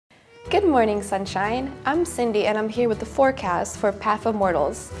Good morning, sunshine. I'm Cindy and I'm here with the forecast for Path of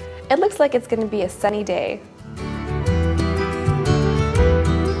Mortals. It looks like it's going to be a sunny day.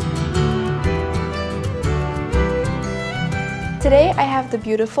 Today I have the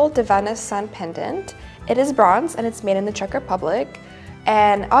beautiful Divinus Sun pendant. It is bronze and it's made in the Czech Republic.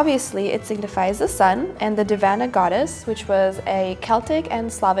 And obviously it signifies the sun and the Divina goddess, which was a Celtic and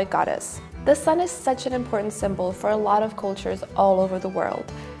Slavic goddess. The sun is such an important symbol for a lot of cultures all over the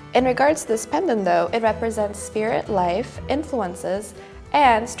world. In regards to this pendant though, it represents spirit, life, influences,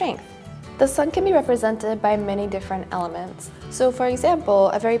 and strength. The sun can be represented by many different elements. So for example,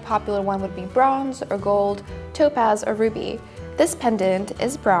 a very popular one would be bronze or gold, topaz or ruby. This pendant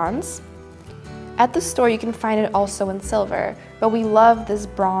is bronze. At the store you can find it also in silver, but we love this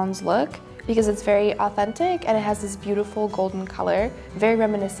bronze look because it's very authentic and it has this beautiful golden color, very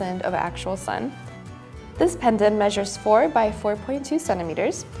reminiscent of an actual sun. This pendant measures 4 by 4.2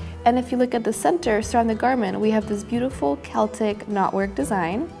 centimeters, and if you look at the center surround the garment, we have this beautiful Celtic knotwork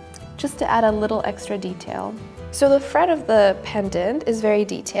design, just to add a little extra detail. So the front of the pendant is very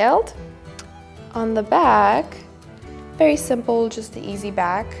detailed. On the back, very simple, just the easy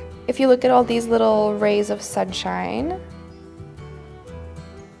back. If you look at all these little rays of sunshine,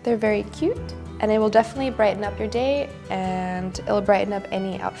 they're very cute, and it will definitely brighten up your day and it'll brighten up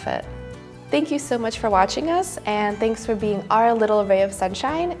any outfit. Thank you so much for watching us, and thanks for being our little ray of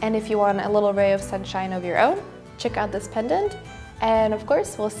sunshine. And if you want a little ray of sunshine of your own, check out this pendant. And of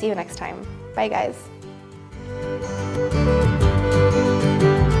course, we'll see you next time. Bye guys.